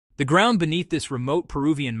The ground beneath this remote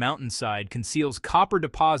Peruvian mountainside conceals copper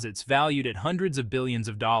deposits valued at hundreds of billions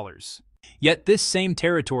of dollars. Yet this same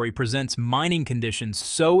territory presents mining conditions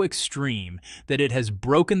so extreme that it has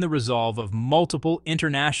broken the resolve of multiple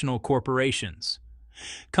international corporations.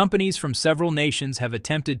 Companies from several nations have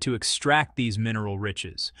attempted to extract these mineral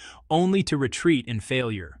riches, only to retreat in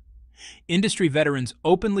failure. Industry veterans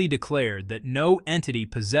openly declared that no entity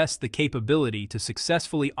possessed the capability to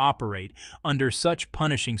successfully operate under such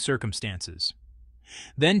punishing circumstances.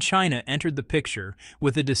 Then China entered the picture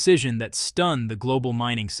with a decision that stunned the global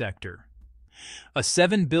mining sector. A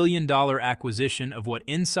 $7 billion acquisition of what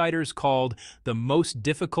insiders called the most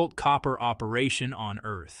difficult copper operation on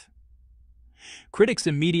Earth. Critics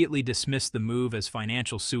immediately dismissed the move as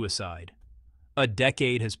financial suicide. A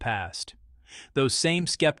decade has passed. Those same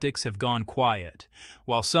skeptics have gone quiet,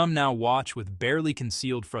 while some now watch with barely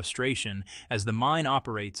concealed frustration as the mine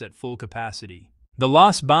operates at full capacity. The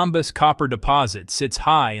Las Bambas copper deposit sits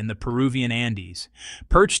high in the Peruvian Andes,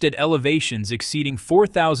 perched at elevations exceeding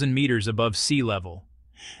 4,000 meters above sea level.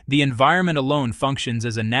 The environment alone functions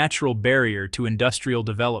as a natural barrier to industrial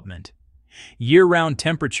development. Year-round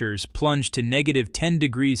temperatures plunge to -10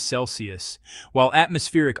 degrees Celsius, while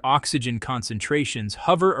atmospheric oxygen concentrations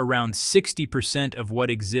hover around 60% of what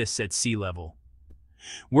exists at sea level.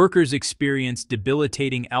 Workers experience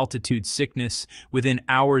debilitating altitude sickness within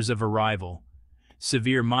hours of arrival.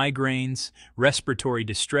 Severe migraines, respiratory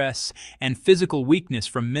distress, and physical weakness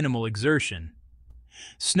from minimal exertion.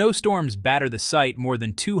 Snowstorms batter the site more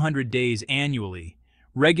than 200 days annually,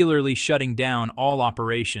 regularly shutting down all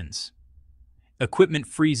operations. Equipment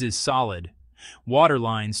freezes solid. Water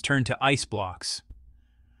lines turn to ice blocks.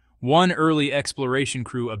 One early exploration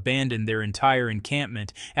crew abandoned their entire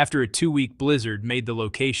encampment after a 2-week blizzard made the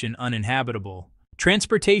location uninhabitable.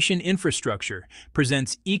 Transportation infrastructure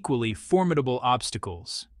presents equally formidable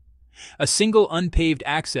obstacles. A single unpaved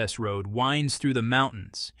access road winds through the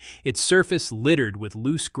mountains, its surface littered with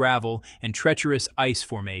loose gravel and treacherous ice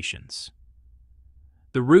formations.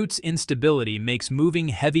 The route's instability makes moving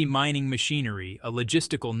heavy mining machinery a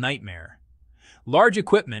logistical nightmare. Large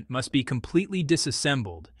equipment must be completely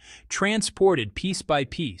disassembled, transported piece by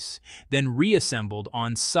piece, then reassembled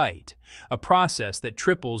on site, a process that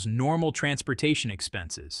triples normal transportation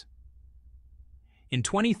expenses. In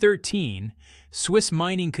 2013, Swiss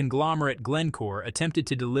mining conglomerate Glencore attempted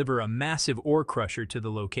to deliver a massive ore crusher to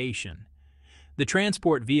the location. The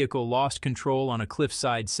transport vehicle lost control on a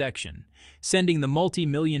cliffside section, sending the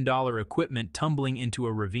multi-million-dollar equipment tumbling into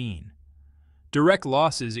a ravine. Direct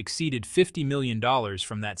losses exceeded $50 million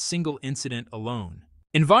from that single incident alone.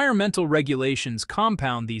 Environmental regulations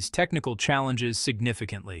compound these technical challenges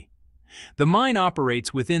significantly. The mine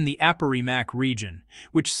operates within the Apurimac region,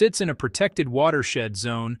 which sits in a protected watershed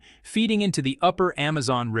zone feeding into the upper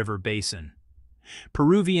Amazon River basin.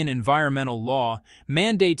 Peruvian environmental law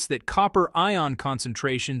mandates that copper ion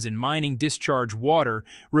concentrations in mining discharge water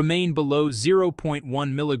remain below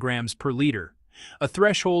 0.1 milligrams per liter, a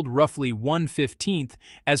threshold roughly 1/15th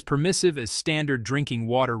as permissive as standard drinking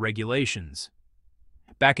water regulations.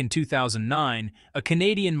 Back in 2009, a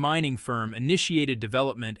Canadian mining firm initiated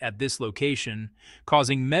development at this location,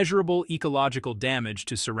 causing measurable ecological damage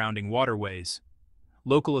to surrounding waterways.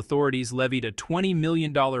 Local authorities levied a $20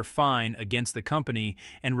 million fine against the company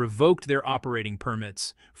and revoked their operating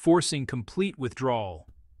permits, forcing complete withdrawal.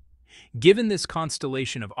 Given this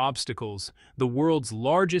constellation of obstacles, the world's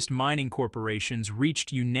largest mining corporations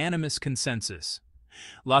reached unanimous consensus.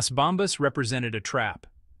 Las Bambas represented a trap,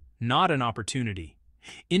 not an opportunity.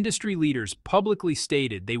 Industry leaders publicly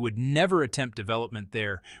stated they would never attempt development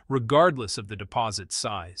there, regardless of the deposit's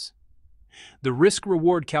size. The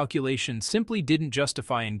risk-reward calculation simply didn't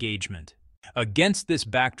justify engagement. Against this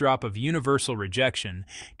backdrop of universal rejection,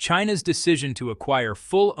 China's decision to acquire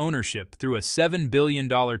full ownership through a $7 billion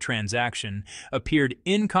transaction appeared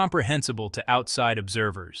incomprehensible to outside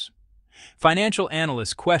observers. Financial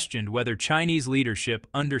analysts questioned whether Chinese leadership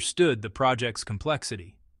understood the project's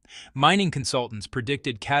complexity. Mining consultants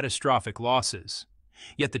predicted catastrophic losses,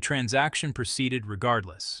 yet the transaction proceeded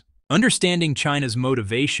regardless. Understanding China's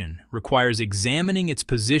motivation requires examining its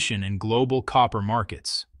position in global copper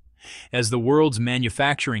markets. As the world's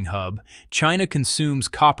manufacturing hub, China consumes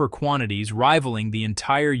copper quantities rivaling the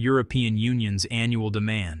entire European Union's annual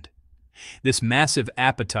demand. This massive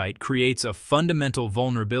appetite creates a fundamental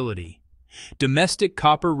vulnerability. Domestic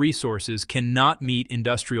copper resources cannot meet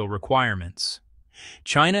industrial requirements.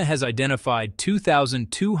 China has identified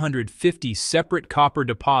 2,250 separate copper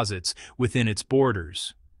deposits within its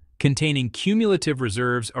borders, containing cumulative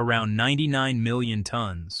reserves around 99 million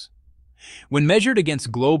tons. When measured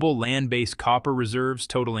against global land-based copper reserves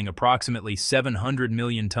totaling approximately 700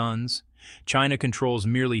 million tons, China controls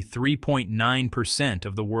merely 3.9%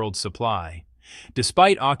 of the world's supply,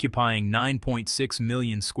 despite occupying 9.6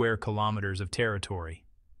 million square kilometers of territory.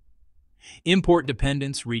 Import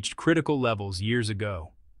dependence reached critical levels years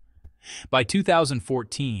ago. By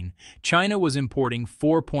 2014, China was importing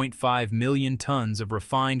 4.5 million tons of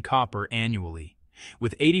refined copper annually,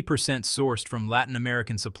 with 80% sourced from Latin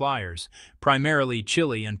American suppliers, primarily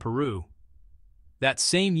Chile and Peru. That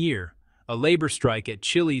same year, a labor strike at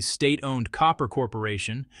Chile's state-owned copper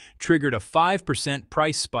corporation triggered a 5%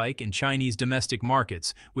 price spike in Chinese domestic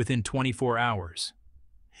markets within 24 hours.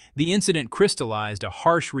 The incident crystallized a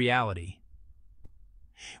harsh reality.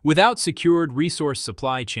 Without secured resource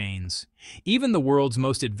supply chains, even the world's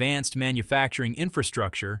most advanced manufacturing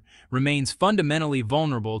infrastructure remains fundamentally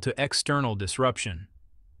vulnerable to external disruption.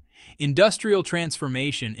 Industrial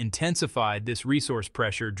transformation intensified this resource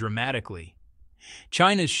pressure dramatically.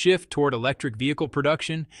 China's shift toward electric vehicle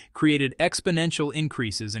production created exponential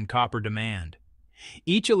increases in copper demand.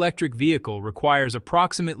 Each electric vehicle requires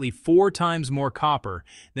approximately 4 times more copper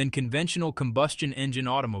than conventional combustion engine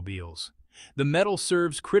automobiles. The metal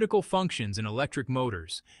serves critical functions in electric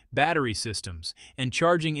motors, battery systems, and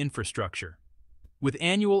charging infrastructure. With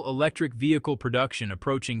annual electric vehicle production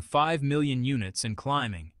approaching 5 million units and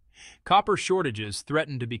climbing, copper shortages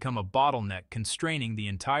threaten to become a bottleneck constraining the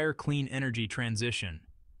entire clean energy transition.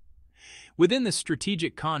 Within this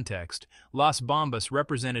strategic context, Las Bambas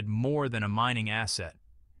represented more than a mining asset.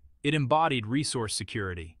 It embodied resource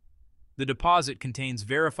security. The deposit contains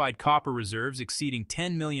verified copper reserves exceeding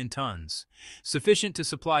 10 million tons, sufficient to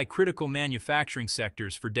supply critical manufacturing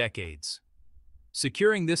sectors for decades.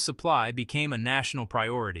 Securing this supply became a national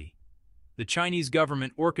priority. The Chinese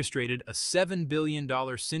government orchestrated a $7 billion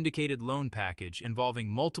syndicated loan package involving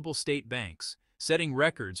multiple state banks, setting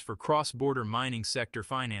records for cross-border mining sector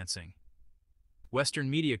financing. Western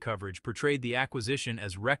media coverage portrayed the acquisition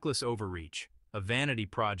as reckless overreach, a vanity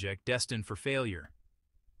project destined for failure.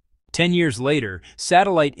 10 years later,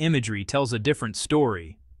 satellite imagery tells a different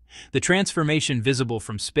story. The transformation visible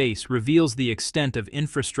from space reveals the extent of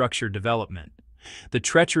infrastructure development. The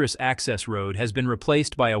treacherous access road has been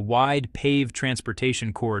replaced by a wide paved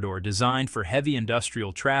transportation corridor designed for heavy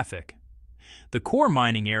industrial traffic. The core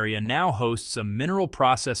mining area now hosts a mineral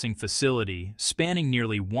processing facility spanning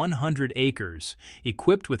nearly 100 acres,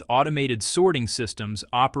 equipped with automated sorting systems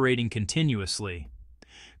operating continuously.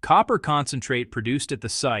 Copper concentrate produced at the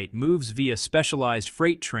site moves via specialized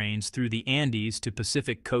freight trains through the Andes to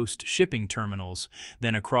Pacific Coast shipping terminals,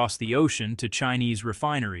 then across the ocean to Chinese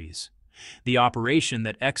refineries. The operation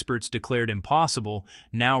that experts declared impossible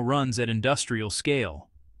now runs at industrial scale.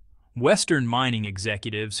 Western mining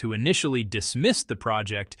executives who initially dismissed the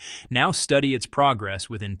project now study its progress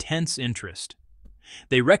with intense interest.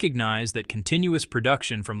 They recognize that continuous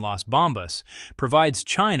production from Las Bambas provides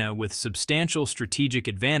China with substantial strategic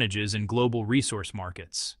advantages in global resource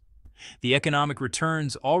markets. The economic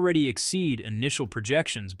returns already exceed initial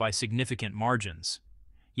projections by significant margins.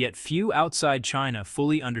 Yet few outside China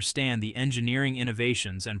fully understand the engineering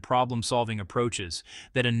innovations and problem-solving approaches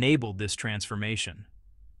that enabled this transformation.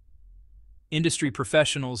 Industry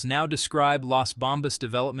professionals now describe Las Bambas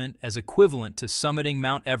development as equivalent to summiting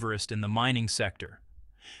Mount Everest in the mining sector,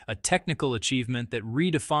 a technical achievement that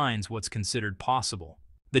redefines what's considered possible.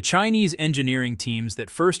 The Chinese engineering teams that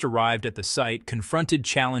first arrived at the site confronted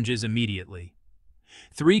challenges immediately.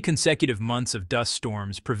 3 consecutive months of dust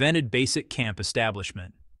storms prevented basic camp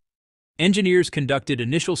establishment. Engineers conducted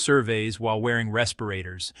initial surveys while wearing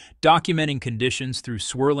respirators, documenting conditions through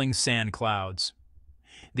swirling sand clouds.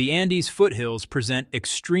 The Andes foothills present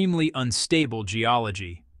extremely unstable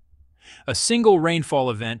geology. A single rainfall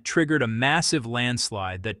event triggered a massive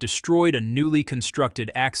landslide that destroyed a newly constructed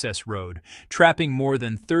access road, trapping more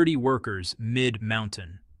than 30 workers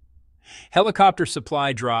mid-mountain. Helicopter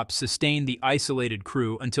supply drops sustained the isolated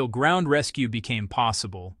crew until ground rescue became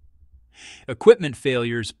possible. Equipment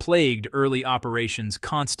failures plagued early operations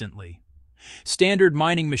constantly. Standard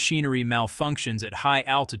mining machinery malfunctions at high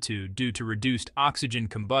altitude due to reduced oxygen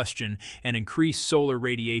combustion and increased solar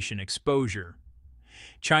radiation exposure.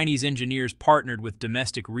 Chinese engineers partnered with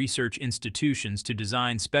domestic research institutions to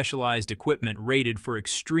design specialized equipment rated for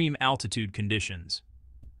extreme altitude conditions.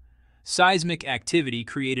 Seismic activity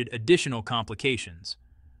created additional complications.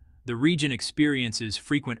 The region experiences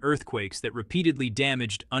frequent earthquakes that repeatedly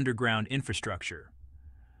damaged underground infrastructure.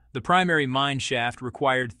 The primary mine shaft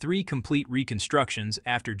required 3 complete reconstructions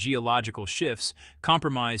after geological shifts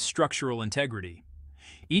compromised structural integrity.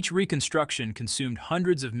 Each reconstruction consumed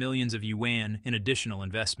hundreds of millions of yuan in additional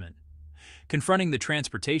investment. Confronting the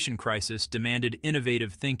transportation crisis demanded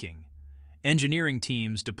innovative thinking. Engineering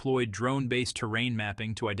teams deployed drone-based terrain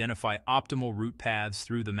mapping to identify optimal route paths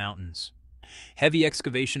through the mountains. Heavy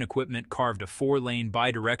excavation equipment carved a 4-lane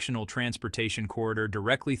bidirectional transportation corridor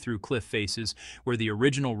directly through cliff faces where the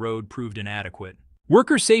original road proved inadequate.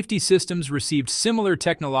 Worker safety systems received similar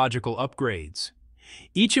technological upgrades.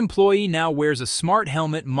 Each employee now wears a smart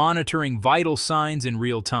helmet monitoring vital signs in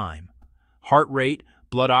real time: heart rate,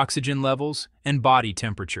 blood oxygen levels, and body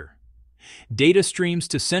temperature. Data streams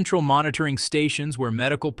to central monitoring stations where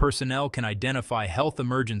medical personnel can identify health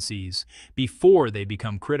emergencies before they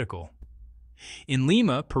become critical. In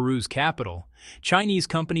Lima, Peru's capital, Chinese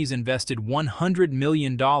companies invested $100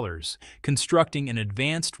 million constructing an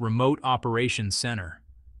advanced remote operations center.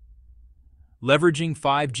 Leveraging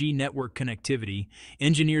 5G network connectivity,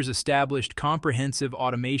 engineers established comprehensive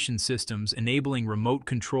automation systems enabling remote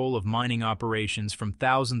control of mining operations from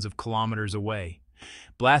thousands of kilometers away.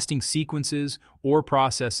 Blasting sequences, ore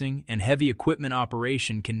processing, and heavy equipment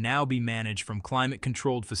operation can now be managed from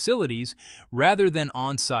climate-controlled facilities rather than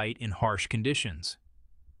on-site in harsh conditions.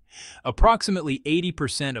 Approximately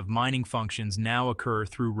 80% of mining functions now occur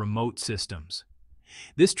through remote systems.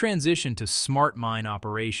 This transition to smart mine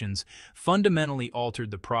operations fundamentally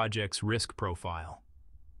altered the project's risk profile.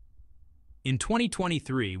 In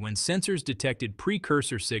 2023, when sensors detected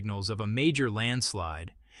precursor signals of a major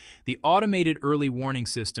landslide, the automated early warning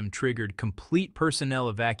system triggered complete personnel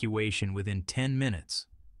evacuation within 10 minutes.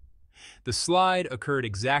 The slide occurred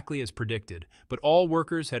exactly as predicted, but all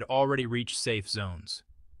workers had already reached safe zones.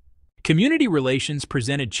 Community relations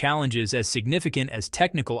presented challenges as significant as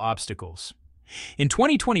technical obstacles. In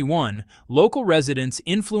 2021, local residents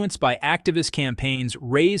influenced by activist campaigns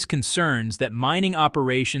raised concerns that mining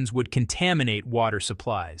operations would contaminate water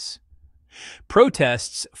supplies.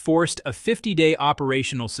 Protests forced a 50-day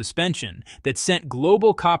operational suspension that sent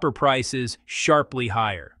global copper prices sharply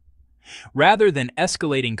higher. Rather than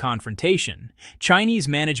escalating confrontation, Chinese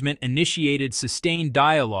management initiated sustained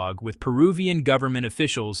dialogue with Peruvian government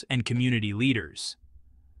officials and community leaders.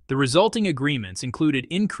 The resulting agreements included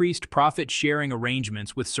increased profit-sharing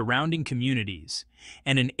arrangements with surrounding communities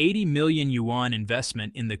and an 80 million yuan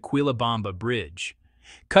investment in the Las Bambas bridge,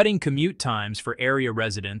 cutting commute times for area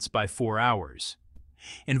residents by 4 hours.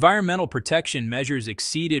 Environmental protection measures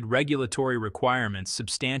exceeded regulatory requirements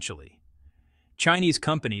substantially. Chinese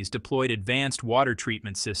companies deployed advanced water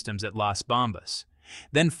treatment systems at Las Bambas,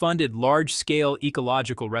 then funded large-scale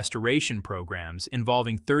ecological restoration programs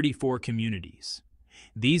involving 34 communities.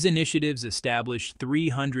 These initiatives established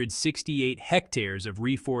 368 hectares of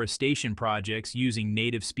reforestation projects using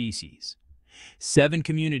native species. 7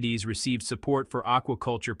 communities received support for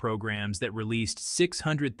aquaculture programs that released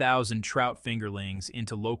 600,000 trout fingerlings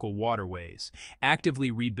into local waterways,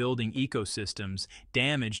 actively rebuilding ecosystems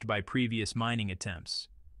damaged by previous mining attempts.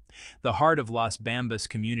 The Heart of Las Bambas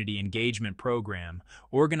Community Engagement Program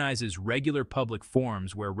organizes regular public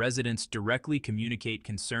forums where residents directly communicate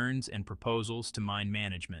concerns and proposals to mine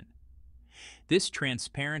management. This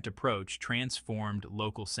transparent approach transformed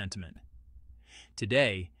local sentiment.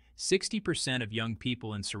 Today, 60% of young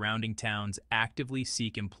people in surrounding towns actively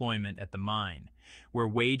seek employment at the mine, where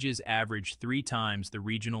wages average 3 times the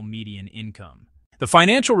regional median income. The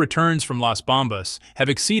financial returns from Las Bambas have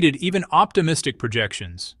exceeded even optimistic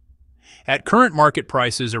projections. At current market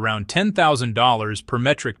prices around $10,000 per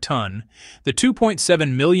metric ton, the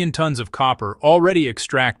 2.7 million tons of copper already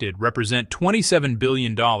extracted represent $27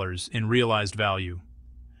 billion in realized value.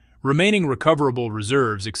 Remaining recoverable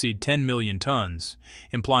reserves exceed 10 million tons,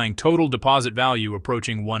 implying total deposit value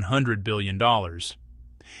approaching $100 billion.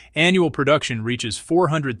 Annual production reaches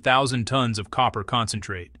 400,000 tons of copper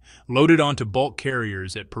concentrate, loaded onto bulk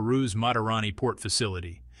carriers at Peru's Matarani port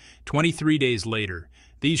facility. 23 days later,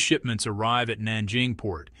 these shipments arrive at Nanjing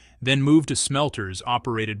port, then move to smelters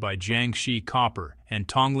operated by Jiangxi Copper and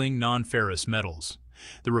Tongling non-ferrous metals.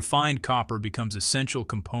 The refined copper becomes essential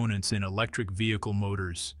components in electric vehicle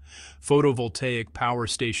motors, photovoltaic power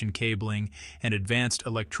station cabling, and advanced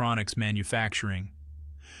electronics manufacturing.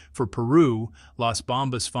 For Peru, Las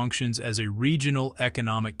Bambas functions as a regional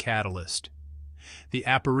economic catalyst. The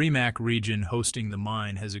Apurimac region hosting the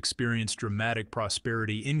mine has experienced dramatic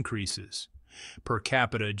prosperity increases. Per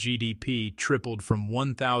capita GDP tripled from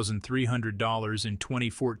 $1,300 in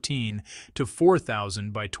 2014 to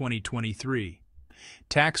 $4,000 by 2023.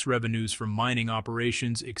 Tax revenues from mining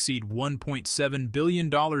operations exceed $1.7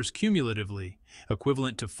 billion cumulatively,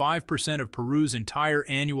 equivalent to 5% of Peru's entire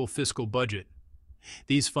annual fiscal budget.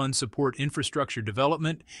 These funds support infrastructure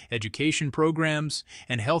development, education programs,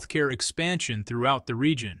 and healthcare expansion throughout the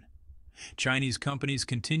region. Chinese companies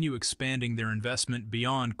continue expanding their investment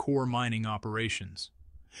beyond core mining operations.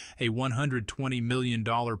 A $120 million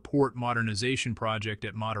port modernization project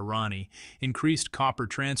at Matarani increased copper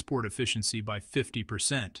transport efficiency by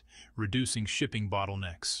 50%, reducing shipping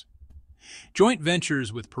bottlenecks. Joint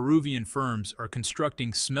ventures with Peruvian firms are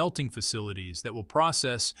constructing smelting facilities that will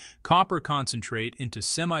process copper concentrate into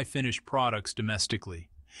semi-finished products domestically,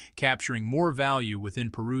 capturing more value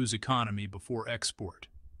within Peru's economy before export.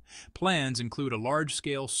 Plans include a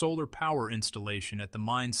large-scale solar power installation at the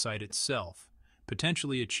mine site itself,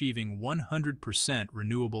 potentially achieving 100%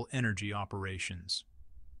 renewable energy operations.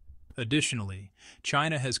 Additionally,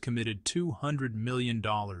 China has committed $200 million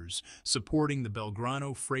supporting the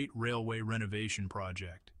Belgrano Freight Railway renovation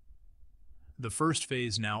project. The first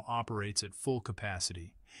phase now operates at full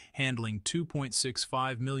capacity, handling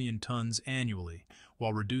 2.65 million tons annually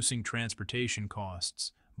while reducing transportation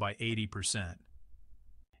costs by 80%.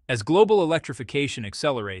 As global electrification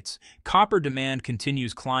accelerates, copper demand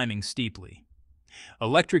continues climbing steeply.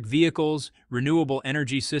 Electric vehicles, renewable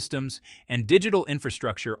energy systems, and digital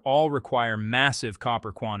infrastructure all require massive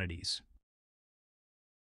copper quantities.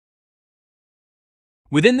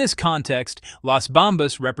 Within this context, Las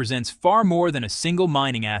Bambas represents far more than a single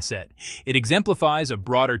mining asset. It exemplifies a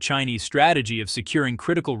broader Chinese strategy of securing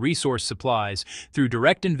critical resource supplies through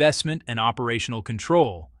direct investment and operational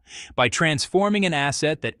control. By transforming an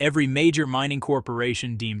asset that every major mining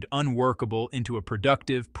corporation deemed unworkable into a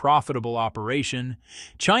productive, profitable operation,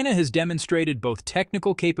 China has demonstrated both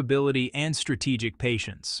technical capability and strategic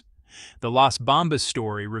patience. The Las Bambas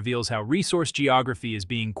story reveals how resource geography is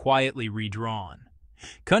being quietly redrawn.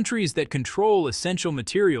 Countries that control essential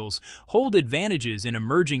materials hold advantages in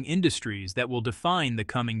emerging industries that will define the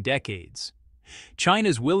coming decades.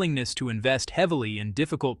 China's willingness to invest heavily in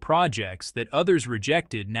difficult projects that others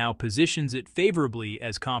rejected now positions it favorably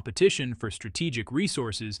as competition for strategic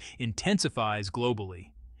resources intensifies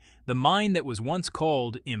globally. The mine that was once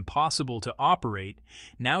called impossible to operate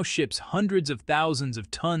now ships hundreds of thousands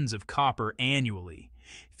of tons of copper annually,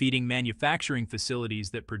 feeding manufacturing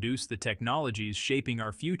facilities that produce the technologies shaping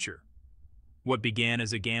our future. What began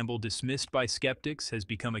as a gamble dismissed by skeptics has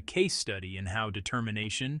become a case study in how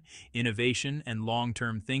determination, innovation, and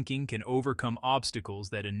long-term thinking can overcome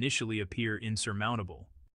obstacles that initially appear insurmountable.